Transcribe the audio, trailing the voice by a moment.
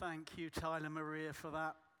Thank you, Tyler Maria, for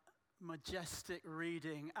that majestic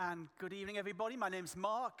reading. And good evening, everybody. My name's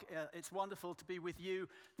Mark. It's wonderful to be with you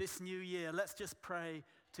this new year. Let's just pray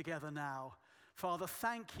together now. Father,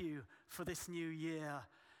 thank you for this new year.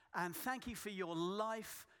 And thank you for your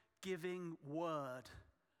life-giving word.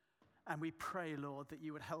 And we pray, Lord, that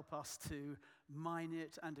you would help us to mine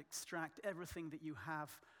it and extract everything that you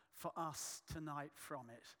have for us tonight from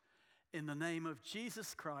it. In the name of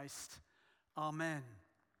Jesus Christ, amen.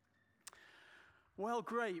 Well,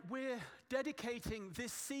 great. We're dedicating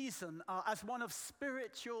this season as one of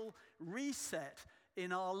spiritual reset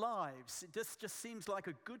in our lives. It just seems like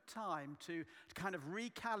a good time to kind of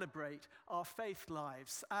recalibrate our faith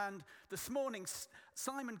lives. And this morning,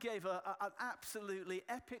 Simon gave an absolutely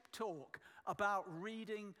epic talk about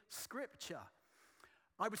reading Scripture.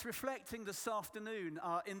 I was reflecting this afternoon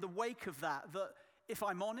in the wake of that if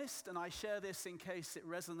I'm honest, and I share this in case it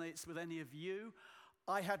resonates with any of you,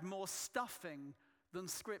 I had more stuffing than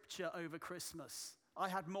Scripture over Christmas. I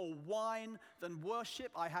had more wine than worship.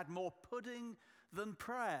 I had more pudding than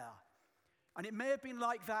prayer. And it may have been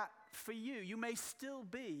like that for you. You may still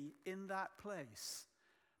be in that place.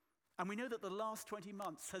 And we know that the last 20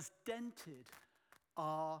 months has dented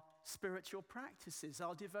our spiritual practices,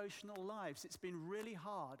 our devotional lives. It's been really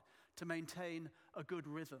hard to maintain a good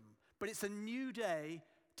rhythm. But it's a new day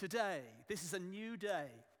today. This is a new day.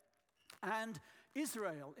 And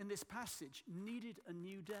Israel, in this passage, needed a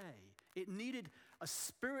new day. It needed a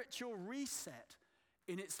spiritual reset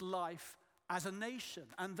in its life as a nation.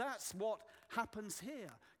 And that's what happens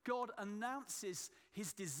here. God announces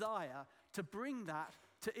his desire to bring that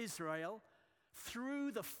to Israel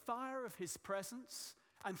through the fire of his presence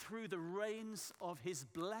and through the rains of his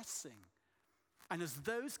blessing. And as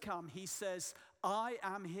those come, he says, I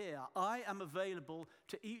am here. I am available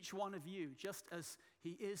to each one of you, just as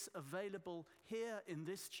he is available here in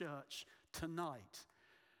this church tonight.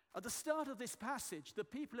 At the start of this passage, the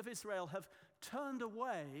people of Israel have turned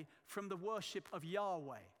away from the worship of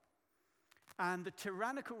Yahweh. And the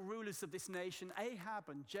tyrannical rulers of this nation, Ahab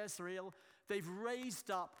and Jezreel, they've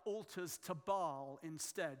raised up altars to Baal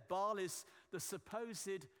instead. Baal is the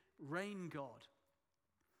supposed rain god.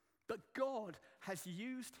 But God has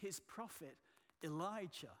used his prophet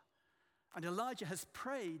Elijah. And Elijah has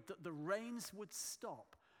prayed that the rains would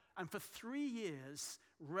stop. And for 3 years,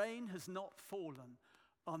 rain has not fallen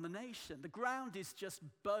on the nation. The ground is just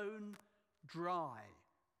bone dry.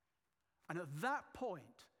 And at that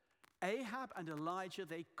point, Ahab and Elijah,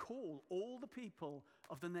 they call all the people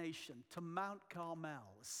of the nation to Mount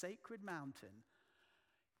Carmel, a sacred mountain,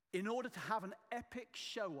 in order to have an epic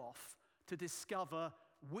show-off to discover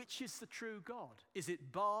which is the true God. Is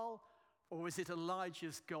it Baal or is it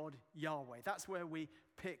Elijah's God, Yahweh? That's where we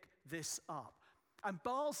pick this up. And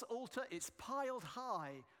Baal's altar, it's piled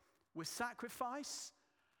high with sacrifice,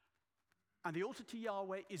 and the altar to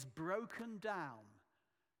Yahweh is broken down.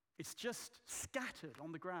 It's just scattered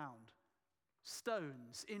on the ground,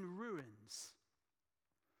 stones in ruins.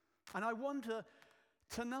 And I wonder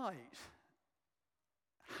tonight,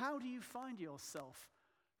 how do you find yourself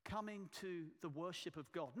coming to the worship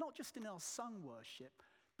of God? Not just in our sung worship,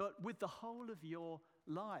 but with the whole of your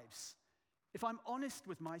lives. If I'm honest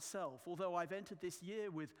with myself, although I've entered this year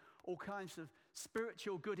with all kinds of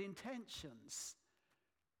spiritual good intentions,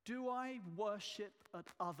 do I worship at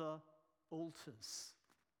other altars?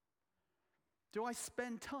 Do I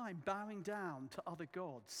spend time bowing down to other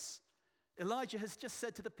gods? Elijah has just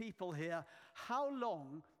said to the people here, how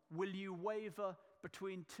long will you waver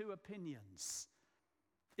between two opinions?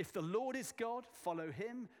 If the Lord is God, follow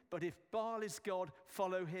him, but if Baal is God,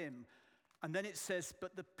 follow him. And then it says,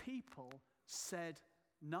 but the people said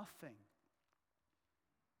nothing.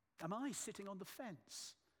 Am I sitting on the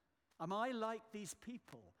fence? Am I like these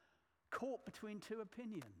people, caught between two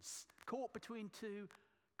opinions, caught between two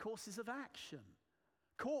courses of action,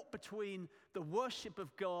 caught between the worship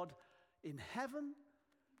of God in heaven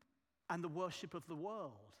and the worship of the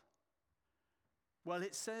world? Well,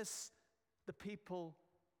 it says the people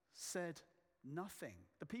said nothing.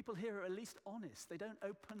 The people here are at least honest. They don't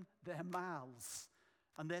open their mouths,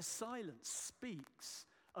 and their silence speaks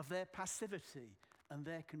of their passivity and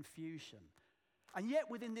their confusion. And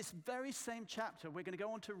yet within this very same chapter, we're going to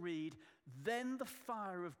go on to read, then the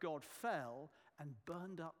fire of God fell and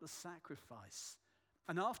burned up the sacrifice.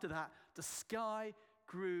 And after that, the sky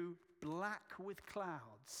grew black with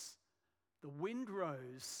clouds. The wind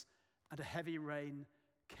rose and a heavy rain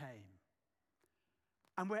came.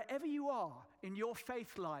 And wherever you are in your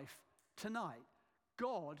faith life tonight,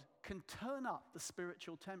 God can turn up the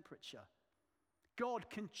spiritual temperature. God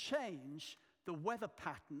can change the weather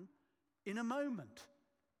pattern in a moment.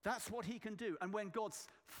 That's what he can do. And when God's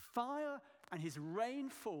fire and his rain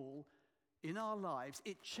fall in our lives,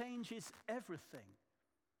 it changes everything.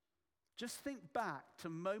 Just think back to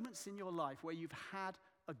moments in your life where you've had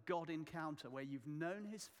a God encounter, where you've known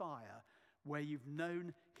his fire, where you've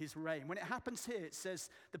known his rain. When it happens here, it says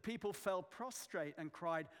the people fell prostrate and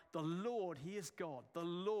cried, "The Lord, he is God. The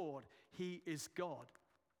Lord, he is God."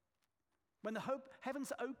 When the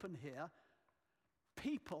heavens open here,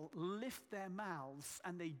 people lift their mouths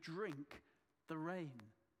and they drink the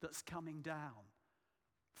rain that's coming down.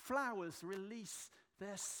 Flowers release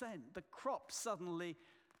their scent. The crops suddenly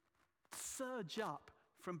surge up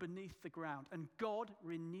from beneath the ground, and God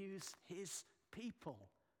renews his people.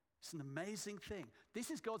 It's an amazing thing.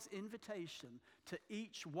 This is God's invitation to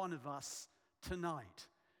each one of us tonight.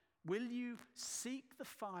 Will you seek the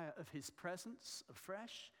fire of his presence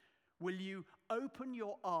afresh? Will you open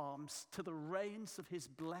your arms to the rains of his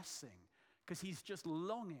blessing? Because he's just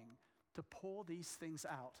longing to pour these things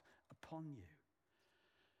out upon you.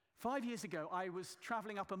 5 years ago, I was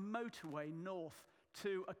traveling up a motorway north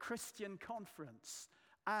to a Christian conference,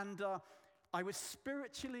 and I was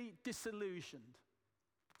spiritually disillusioned.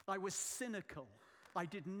 I was cynical. I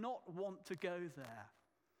did not want to go there.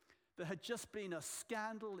 There had just been a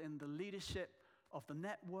scandal in the leadership of the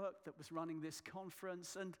network that was running this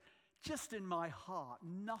conference, and just in my heart,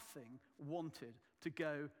 nothing wanted to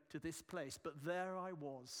go to this place. But there I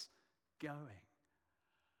was going.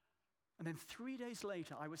 And then 3 days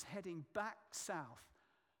later, I was heading back south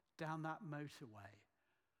down that motorway.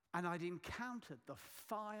 And I'd encountered the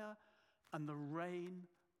fire and the rain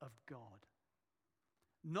of God.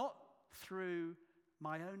 Not through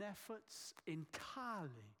my own efforts,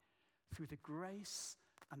 entirely through the grace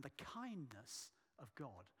and the kindness of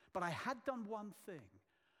God. But I had done one thing.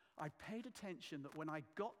 I paid attention that when I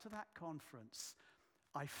got to that conference,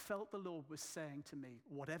 I felt the Lord was saying to me,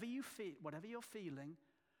 whatever you feel, whatever you're feeling,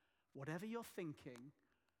 whatever you're thinking,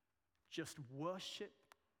 just worship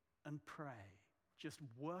and pray. Just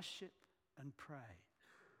worship and pray.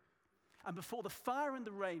 And before the fire and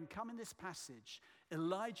the rain come in this passage,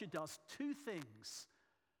 Elijah does two things.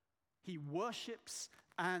 He worships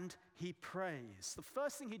and he prays. The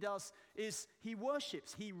first thing he does is he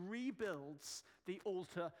worships. He rebuilds the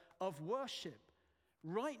altar of worship.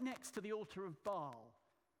 Right next to the altar of Baal,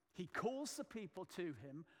 he calls the people to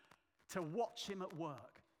him to watch him at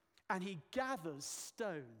work. And he gathers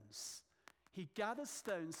stones. He gathers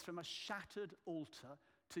stones from a shattered altar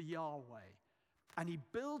to Yahweh. And he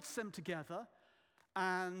builds them together,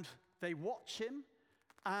 and they watch him.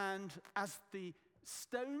 And as the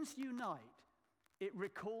stones unite, it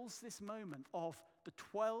recalls this moment of the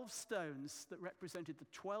 12 stones that represented the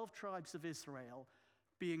 12 tribes of Israel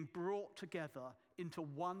being brought together into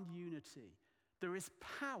one unity. There is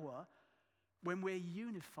power when we're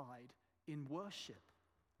unified in worship.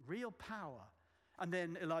 Real power. And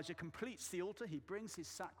then Elijah completes the altar, he brings his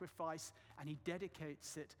sacrifice, and he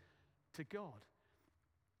dedicates it to God.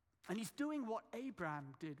 And he's doing what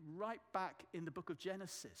Abraham did right back in the book of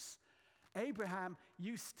Genesis. Abraham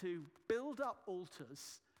used to build up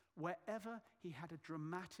altars wherever he had a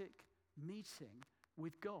dramatic meeting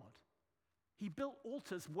with God. He built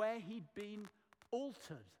altars where he'd been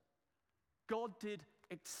altered. God did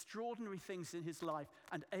extraordinary things in his life,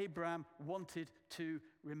 and Abraham wanted to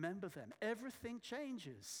remember them. Everything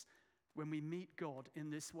changes when we meet God in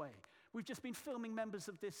this way. We've just been filming members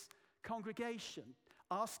of this congregation,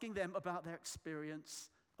 asking them about their experience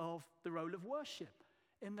of the role of worship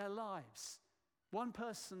in their lives. One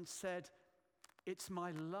person said, "It's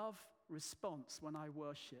my love response when I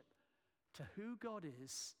worship to who God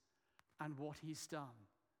is and what he's done."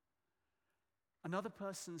 Another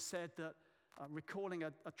person said that, recalling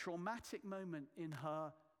a traumatic moment in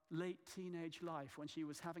her late teenage life when she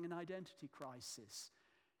was having an identity crisis,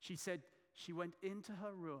 she said she went into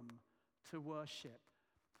her room to worship,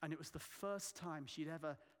 and it was the first time she'd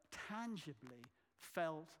ever tangibly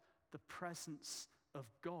felt the presence of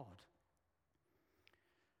God.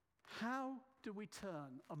 How do we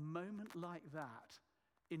turn a moment like that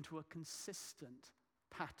into a consistent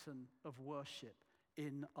pattern of worship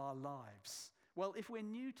in our lives? Well, if we're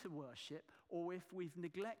new to worship, or if we've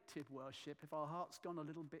neglected worship, if our heart's gone a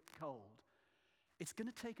little bit cold, it's going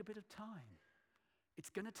to take a bit of time. It's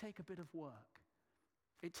going to take a bit of work.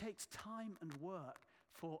 It takes time and work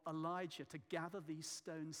for Elijah to gather these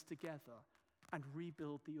stones together and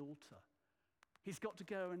rebuild the altar. He's got to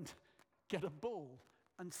go and get a bull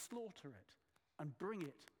and slaughter it and bring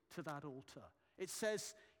it to that altar. It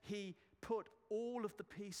says he put all of the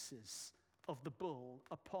pieces of the bull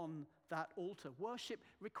upon that altar. Worship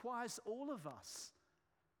requires all of us.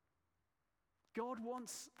 God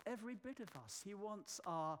wants every bit of us. He wants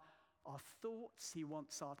our thoughts. He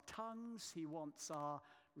wants our tongues. He wants our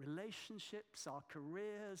relationships, our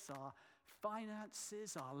careers, our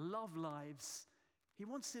finances, our love lives. He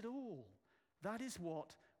wants it all. That is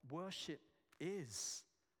what worship is.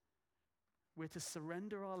 We're to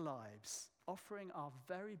surrender our lives, offering our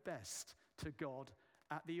very best to God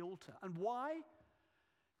at the altar. And why?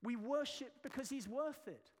 We worship because he's worth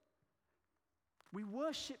it. We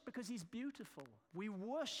worship because he's beautiful. We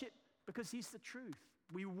worship because he's the truth.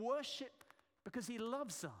 We worship because he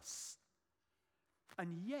loves us.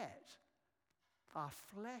 And yet, our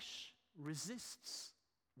flesh resists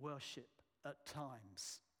worship at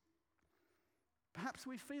times. Perhaps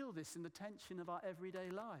we feel this in the tension of our everyday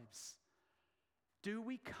lives. Do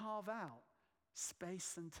we carve out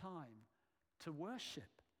space and time to worship?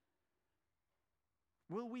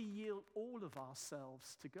 Will we yield all of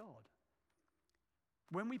ourselves to God?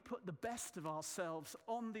 When we put the best of ourselves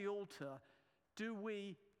on the altar, do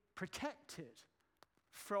we protect it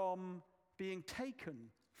from being taken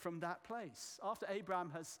from that place? After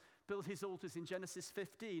Abraham has built his altars in Genesis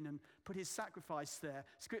 15 and put his sacrifice there,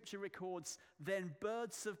 Scripture records, then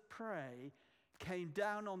birds of prey came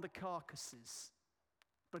down on the carcasses,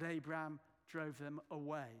 but Abraham drove them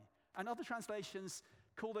away. And other translations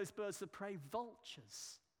call those birds of prey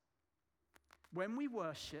vultures. When we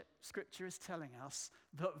worship, Scripture is telling us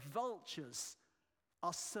that vultures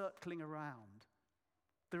are circling around.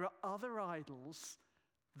 There are other idols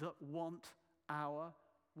that want our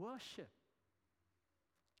worship.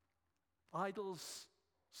 Idols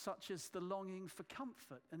such as the longing for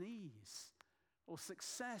comfort and ease, or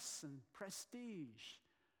success and prestige,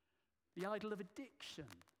 the idol of addiction,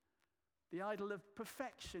 the idol of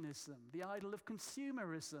perfectionism, the idol of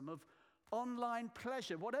consumerism, of online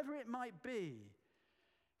pleasure, whatever it might be.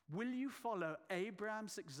 Will you follow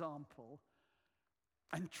Abraham's example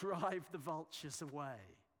and drive the vultures away?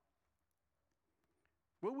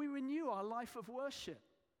 Will we renew our life of worship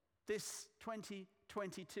this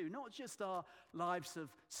 2022? Not just our lives of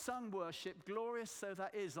sung worship, glorious though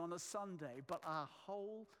that is on a Sunday, but our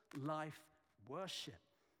whole life worship.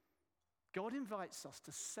 God invites us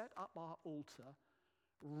to set up our altar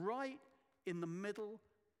right in the middle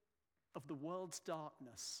of the world's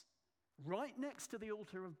darkness, right next to the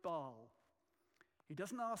altar of Baal. He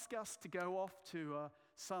doesn't ask us to go off to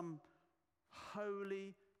some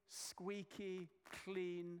holy, squeaky,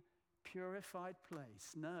 clean, purified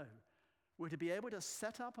place. No, we're to be able to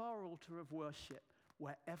set up our altar of worship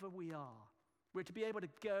wherever we are. We're to be able to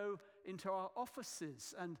go into our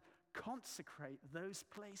offices and consecrate those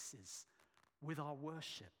places with our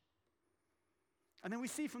worship. And then we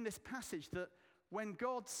see from this passage that when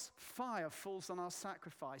God's fire falls on our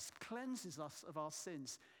sacrifice, cleanses us of our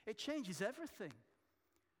sins, it changes everything.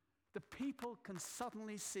 The people can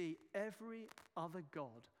suddenly see every other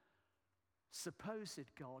god,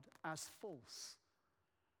 supposed God, as false.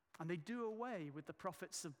 And they do away with the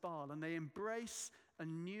prophets of Baal, and they embrace a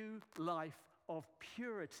new life of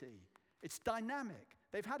purity. It's dynamic.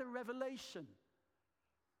 They've had a revelation.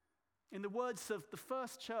 In the words of the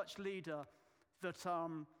first church leader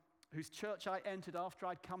whose church I entered after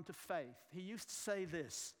I'd come to faith, he used to say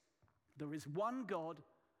this: there is one God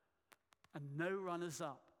and no runners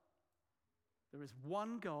up. There is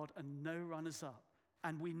one God and no runners up.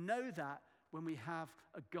 And we know that when we have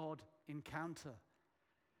a God encounter.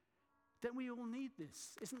 Don't we all need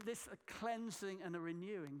this? Isn't this a cleansing and a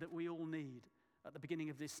renewing that we all need at the beginning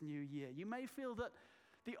of this new year? You may feel that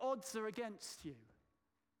the odds are against you.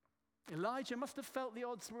 Elijah must have felt the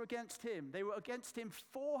odds were against him. They were against him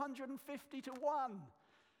 450 to 1.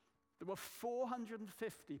 There were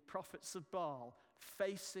 450 prophets of Baal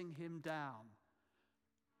facing him down.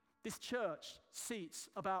 This church seats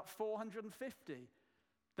about 450.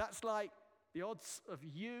 That's like the odds of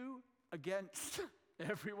you against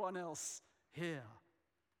everyone else here.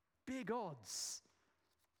 Big odds.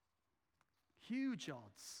 Huge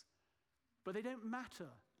odds. But they don't matter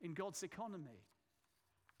in God's economy.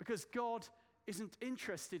 Because God isn't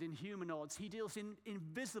interested in human odds. He deals in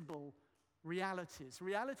invisible realities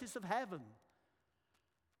of heaven.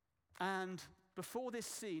 And before this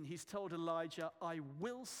scene, he's told Elijah, I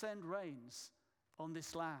will send rains on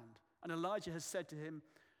this land. And Elijah has said to him,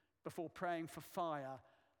 before praying for fire,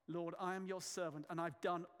 Lord, I am your servant, and I've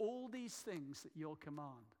done all these things at your command.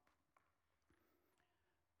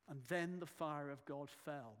 And then the fire of God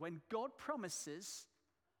fell. When God promises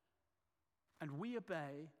and we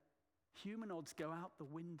obey, human odds go out the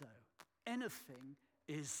window. Anything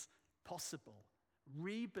is possible.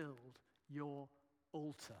 Rebuild your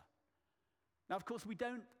altar. Now, of course, we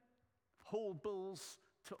don't haul bulls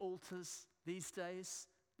to altars these days.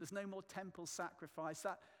 There's no more temple sacrifice.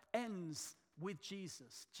 That ends with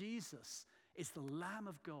Jesus. Jesus is the Lamb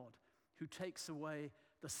of God who takes away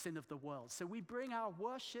the sin of the world. So we bring our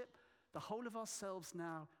worship, the whole of ourselves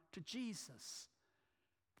now, to Jesus.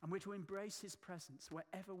 And we're to embrace his presence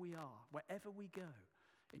wherever we are, wherever we go.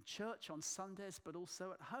 In church on Sundays, but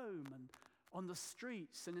also at home and on the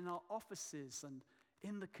streets and in our offices and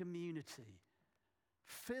in the community.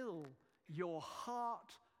 Fill your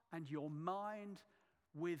heart and your mind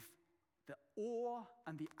with the awe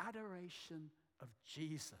and the adoration of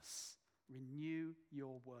Jesus. Renew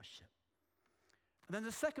your worship. And then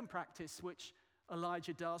the second practice which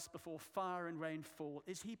Elijah does before fire and rain fall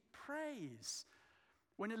is he prays.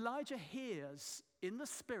 When Elijah hears in the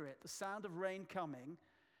spirit the sound of rain coming,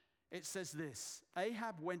 it says this: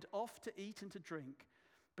 Ahab went off to eat and to drink,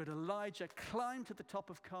 but Elijah climbed to the top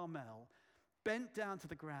of Carmel, bent down to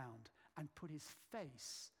the ground, and put his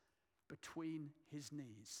face between his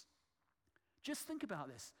knees. Just think about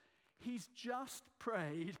this. He's just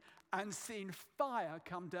prayed and seen fire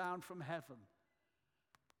come down from heaven.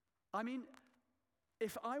 I mean,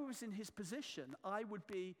 if I was in his position, I would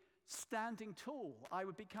be standing tall. I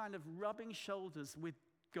would be kind of rubbing shoulders with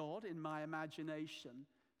God in my imagination,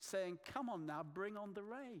 saying, come on now, bring on the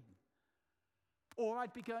rain. Or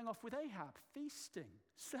I'd be going off with Ahab, feasting,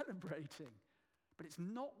 celebrating. But it's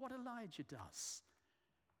not what Elijah does.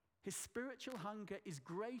 His spiritual hunger is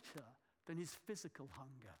greater than his physical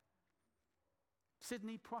hunger.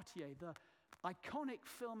 Sidney Poitier, the iconic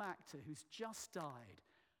film actor who's just died,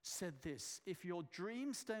 said this: if your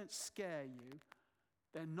dreams don't scare you,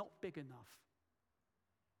 they're not big enough.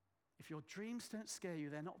 If your dreams don't scare you,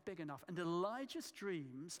 they're not big enough. And Elijah's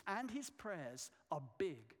dreams and his prayers are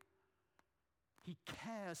big. He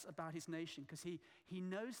cares about his nation because he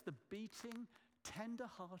knows the beating, tender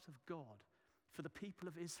heart of God for the people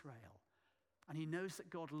of Israel. And he knows that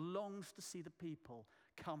God longs to see the people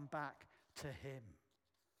come back to him.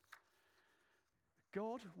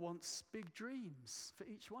 God wants big dreams for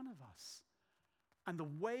each one of us. And the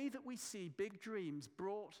way that we see big dreams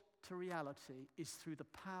brought to reality is through the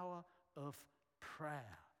power of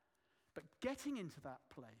prayer. But getting into that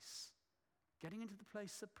place, getting into the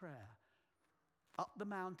place of prayer, up the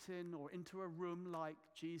mountain or into a room like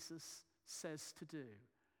Jesus says to do,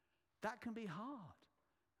 that can be hard.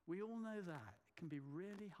 We all know that. It can be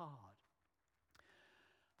really hard.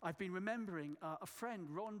 I've been remembering a friend,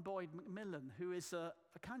 Ron Boyd McMillan, who is a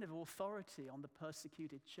kind of authority on the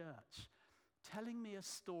persecuted church, telling me a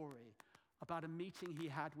story about a meeting he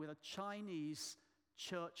had with a Chinese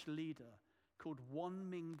church leader called Wan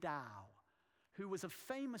Mingdao, who was a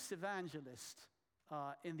famous evangelist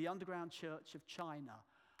in the underground church of China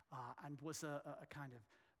and was a kind of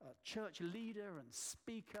church leader and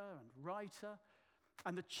speaker and writer.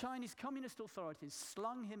 And the Chinese communist authorities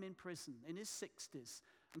slung him in prison in his 60s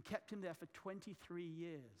and kept him there for 23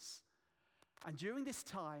 years. And during this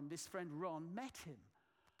time, this friend Ron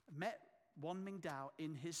met Wan Mingdao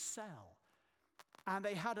in his cell. And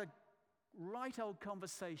they had a right old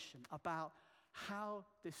conversation about how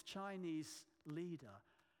this Chinese leader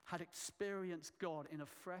had experienced God in a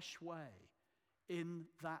fresh way in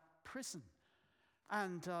that prison.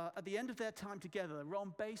 And at the end of their time together,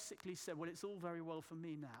 Ron basically said, well, it's all very well for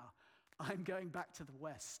me now. I'm going back to the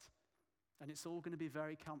West. And it's all going to be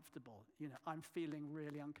very comfortable. You know, I'm feeling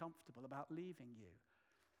really uncomfortable about leaving you.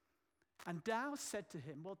 And Dao said to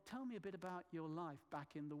him, well, tell me a bit about your life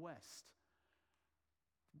back in the West.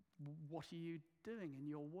 What are you doing in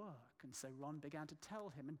your work? And so Ron began to tell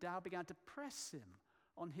him, and Dao began to press him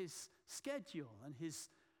on his schedule and his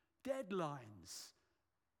deadlines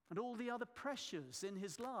and all the other pressures in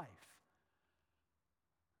his life.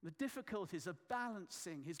 The difficulties of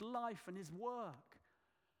balancing his life and his work.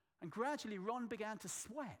 And gradually, Ron began to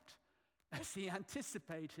sweat as he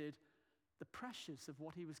anticipated the pressures of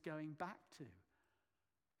what he was going back to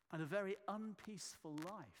and a very unpeaceful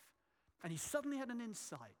life. And he suddenly had an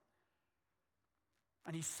insight.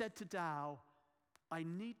 And he said to Dao, I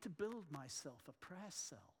need to build myself a prayer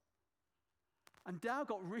cell. And Dao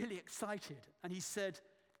got really excited. And he said,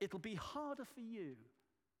 it'll be harder for you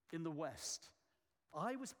in the West.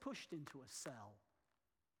 I was pushed into a cell.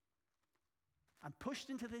 I'm pushed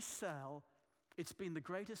into this cell. It's been the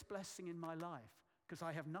greatest blessing in my life because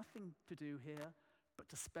I have nothing to do here but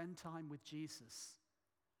to spend time with Jesus.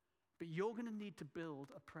 But you're going to need to build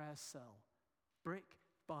a prayer cell, brick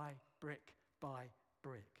by brick by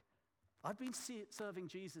brick. I've been serving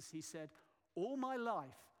Jesus, he said, all my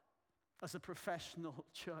life as a professional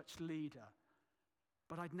church leader,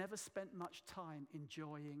 but I'd never spent much time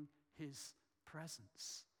enjoying his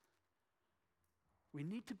presence. We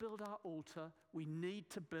need to build our altar. We need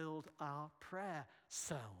to build our prayer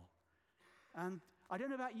cell. And I don't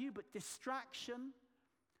know about you, but distraction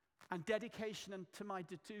and dedication to my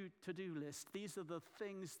to-do list, these are the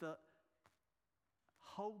things that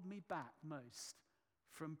hold me back most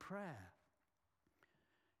from prayer.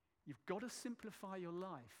 You've got to simplify your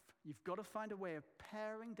life. You've got to find a way of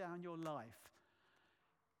paring down your life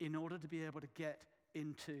in order to be able to get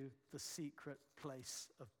into the secret place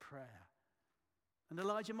of prayer. And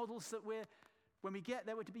Elijah models that when we get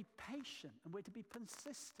there, we're to be patient and we're to be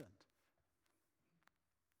persistent.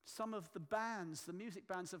 Some of the music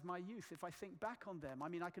bands of my youth, if I think back on them,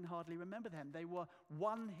 I can hardly remember them. They were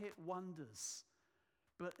one-hit wonders.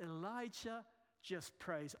 But Elijah just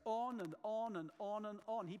prays on and on and on and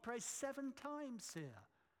on. He prays 7 times here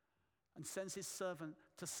and sends his servant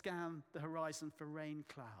to scan the horizon for rain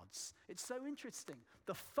clouds. It's so interesting.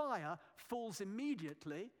 The fire falls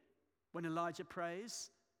immediately when Elijah prays.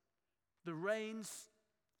 The rains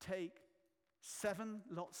take 7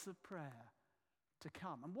 lots of prayer to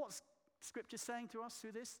come. And what's Scripture saying to us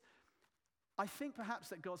through this? I think perhaps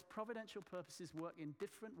that God's providential purposes work in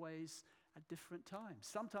different ways at different times.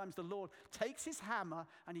 Sometimes the Lord takes his hammer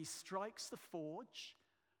and he strikes the forge,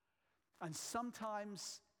 and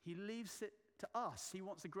sometimes he leaves it to us. He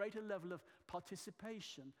wants a greater level of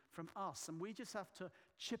participation from us, and we just have to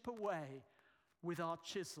chip away with our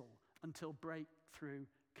chisel until breakthrough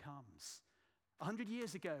comes. 100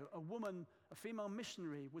 years ago, a female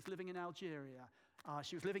missionary, was living in Algeria.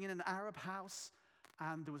 She was living in an Arab house,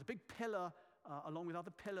 and there was a big pillar along with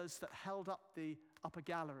other pillars that held up the upper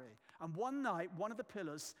gallery. And one night, one of the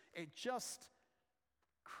pillars, it just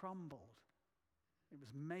crumbled. It was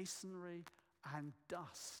masonry and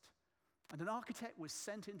dust. And an architect was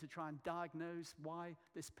sent in to try and diagnose why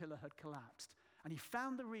this pillar had collapsed. And he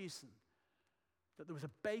found the reason, that there was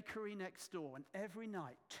a bakery next door, and every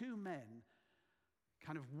night 2 men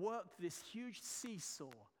kind of worked this huge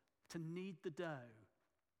seesaw to knead the dough.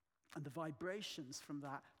 And the vibrations from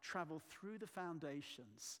that traveled through the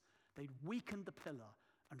foundations. They'd weakened the pillar,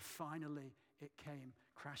 and finally it came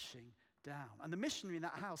crashing down. And the missionary in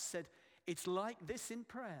that house said, it's like this in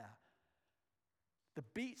prayer. The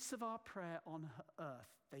beats of our prayer on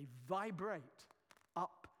earth, they vibrate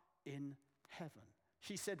up in heaven.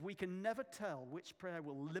 She said, we can never tell which prayer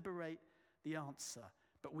will liberate the answer,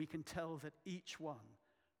 but we can tell that each one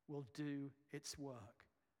will do its work.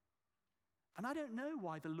 And I don't know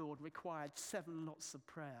why the Lord required 7 lots of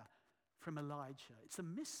prayer from Elijah. It's a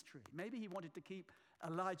mystery. Maybe he wanted to keep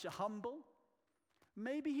Elijah humble.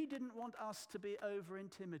 Maybe he didn't want us to be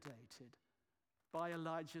over-intimidated by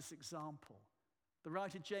Elijah's example. The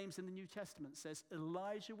writer James in the New Testament says,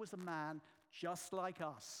 Elijah was a man just like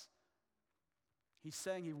us. He's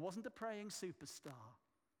saying he wasn't a praying superstar.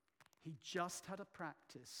 He just had a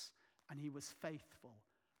practice, and he was faithful,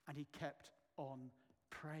 and he kept on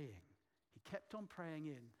praying. He kept on praying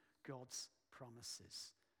in God's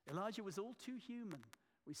promises. Elijah was all too human.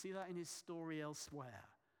 We see that in his story elsewhere.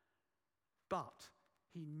 But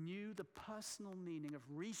he knew the personal meaning of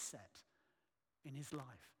reset in his life.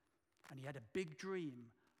 And he had a big dream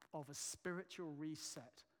of a spiritual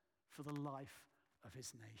reset for the life of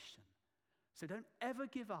his nation. So don't ever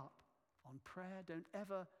give up on prayer. Don't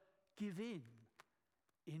ever give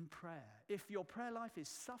in prayer. If your prayer life is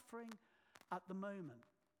suffering at the moment,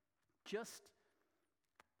 just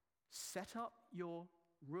set up your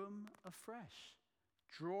room afresh.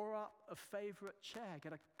 Draw up a favorite chair.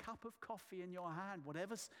 Get a cup of coffee in your hand,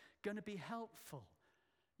 whatever's going to be helpful.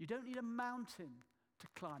 You don't need a mountain to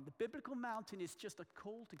climb. The biblical mountain is just a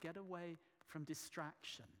call to get away from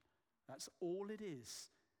distraction. That's all it is.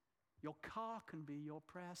 Your car can be your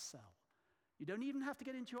prayer cell. You don't even have to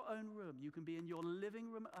get into your own room. You can be in your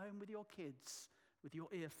living room at home with your kids, with your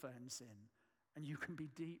earphones in, and you can be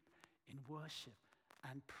deep in worship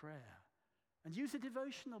and prayer. And use a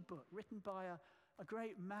devotional book written by a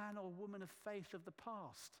great man or woman of faith of the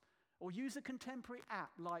past. Or use a contemporary app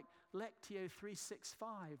like Lectio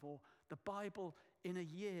 365 or the Bible in a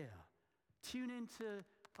year. Tune into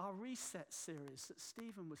our Reset series that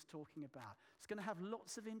Stephen was talking about. It's going to have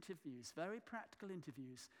lots of interviews, very practical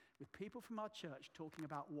interviews with people from our church talking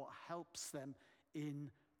about what helps them in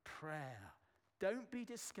prayer. Don't be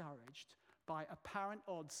discouraged by apparent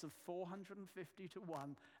odds of 450 to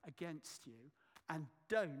 1 against you, and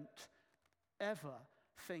don't ever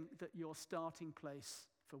think that your starting place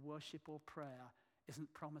for worship or prayer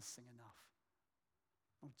isn't promising enough.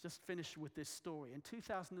 I'll just finish with this story. In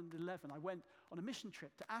 2011, I went on a mission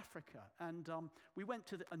trip to Africa, and we went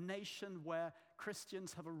to a nation where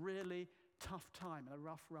Christians have a really tough time and a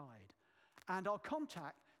rough ride. And our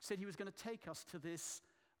contact said he was going to take us to this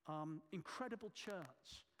incredible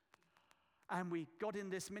church. And we got in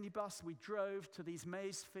this minibus, we drove to these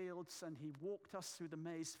maize fields, and he walked us through the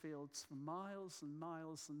maize fields for miles and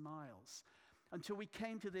miles and miles until we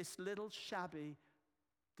came to this little shabby,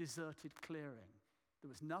 deserted clearing. There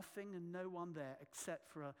was nothing and no one there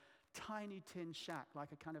except for a tiny tin shack,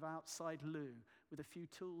 like a kind of outside loo with a few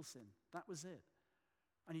tools in. That was it.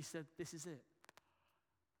 And he said, "This is it."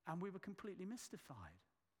 And we were completely mystified.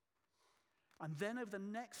 And then over the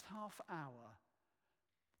next half hour,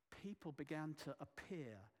 people began to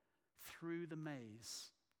appear through the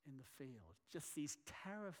maze in the field. Just these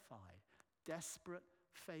terrified, desperate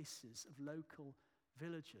faces of local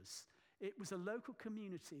villagers. It was a local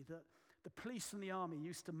community that the police and the army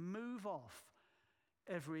used to move off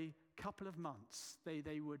every couple of months.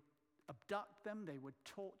 They would abduct them, they would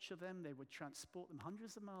torture them, they would transport them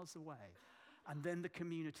hundreds of miles away, and then the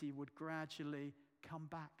community would gradually come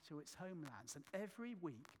back to its homelands. And every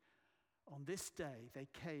week, on this day, they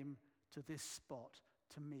came to this spot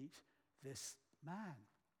to meet this man.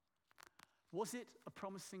 Was it a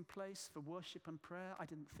promising place for worship and prayer? I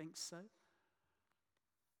didn't think so.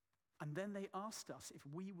 And then they asked us if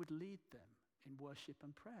we would lead them in worship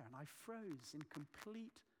and prayer, and I froze in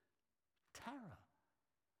complete terror.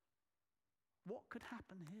 What could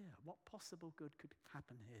happen here? What possible good could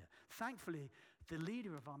happen here? Thankfully, the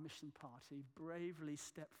leader of our mission party bravely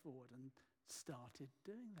stepped forward and started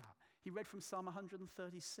doing that. He read from Psalm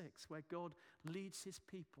 136, where God leads his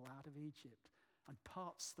people out of Egypt and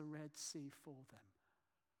parts the Red Sea for them.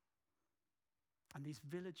 And these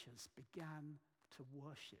villagers began to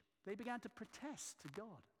worship. They began to protest to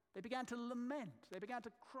God. They began to lament. They began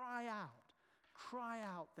to cry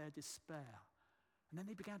out their despair. And then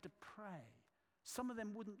they began to pray. Some of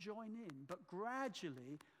them wouldn't join in, but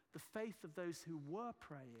gradually the faith of those who were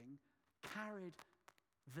praying carried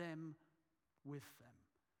them with them.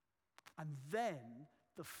 And then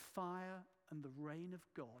the fire and the rain of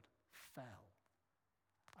God fell.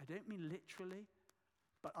 I don't mean literally,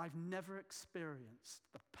 but I've never experienced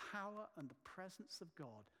the power and the presence of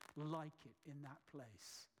God like it in that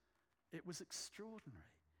place. It was extraordinary.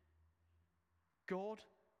 God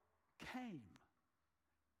came.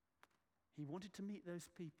 He wanted to meet those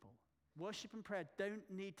people. Worship and prayer don't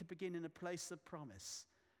need to begin in a place of promise.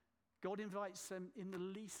 God invites them in the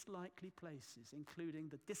least likely places, including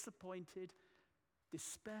the disappointed,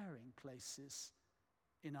 despairing places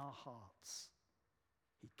in our hearts.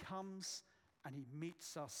 He comes and he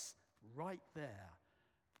meets us right there.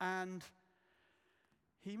 And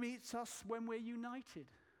he meets us when we're united,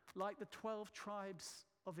 like the 12 tribes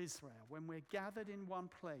of Israel, when we're gathered in one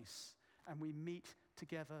place and we meet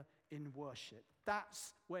together in worship.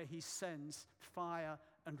 That's where he sends fire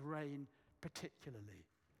and rain particularly.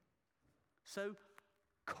 So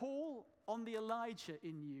call on the Elijah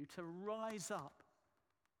in you to rise up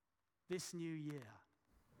this new year.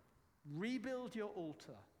 Rebuild your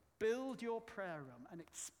altar, build your prayer room, and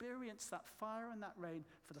experience that fire and that rain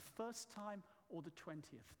for the first time or the 20th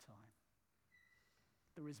time.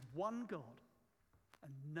 There is one God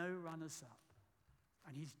and no runners-up,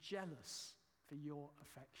 and he's jealous for your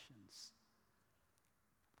affections.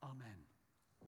 Amen.